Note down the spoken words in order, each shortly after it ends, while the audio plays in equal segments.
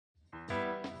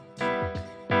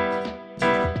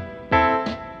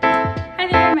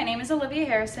my name is Olivia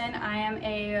Harrison. I am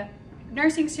a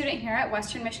nursing student here at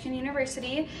Western Michigan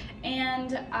University,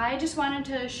 and I just wanted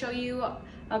to show you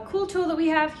a cool tool that we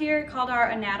have here called our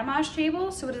Anatomage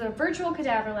Table. So it is a virtual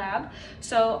cadaver lab.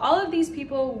 So all of these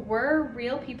people were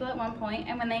real people at one point,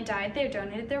 and when they died, they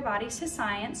donated their bodies to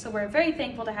science. So we're very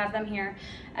thankful to have them here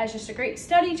as just a great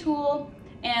study tool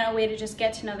and a way to just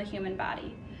get to know the human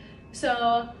body.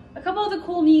 So a couple of the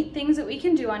cool, neat things that we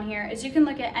can do on here is you can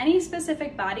look at any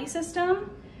specific body system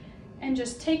and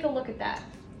just take a look at that.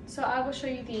 So I will show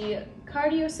you the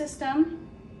cardio system.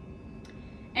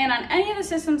 And on any of the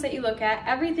systems that you look at,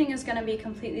 everything is going to be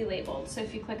completely labeled. So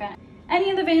if you click on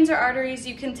any of the veins or arteries,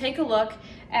 you can take a look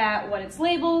at what it's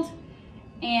labeled,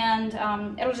 and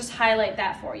it'll just highlight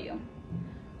that for you.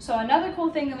 So another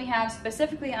cool thing that we have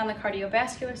specifically on the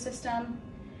cardiovascular system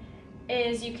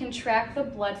is you can track the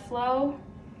blood flow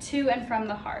to and from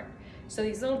the heart. So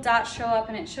these little dots show up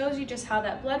and it shows you just how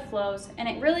that blood flows, and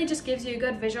it really just gives you a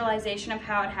good visualization of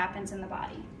how it happens in the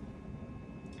body.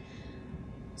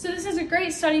 So this is a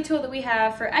great study tool that we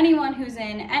have for anyone who's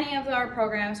in any of our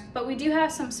programs, but we do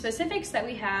have some specifics that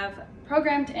we have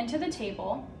programmed into the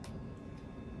table.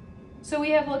 So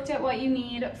we have looked at what you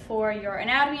need for your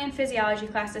anatomy and physiology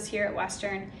classes here at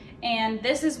Western, and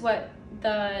this is what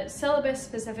the syllabus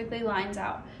specifically lines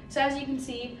out. So as you can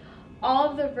see, all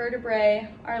of the vertebrae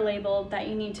are labeled that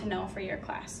you need to know for your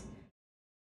class.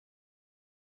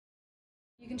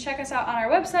 You can check us out on our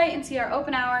website and see our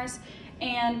open hours,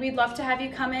 and we'd love to have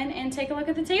you come in and take a look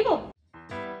at the table.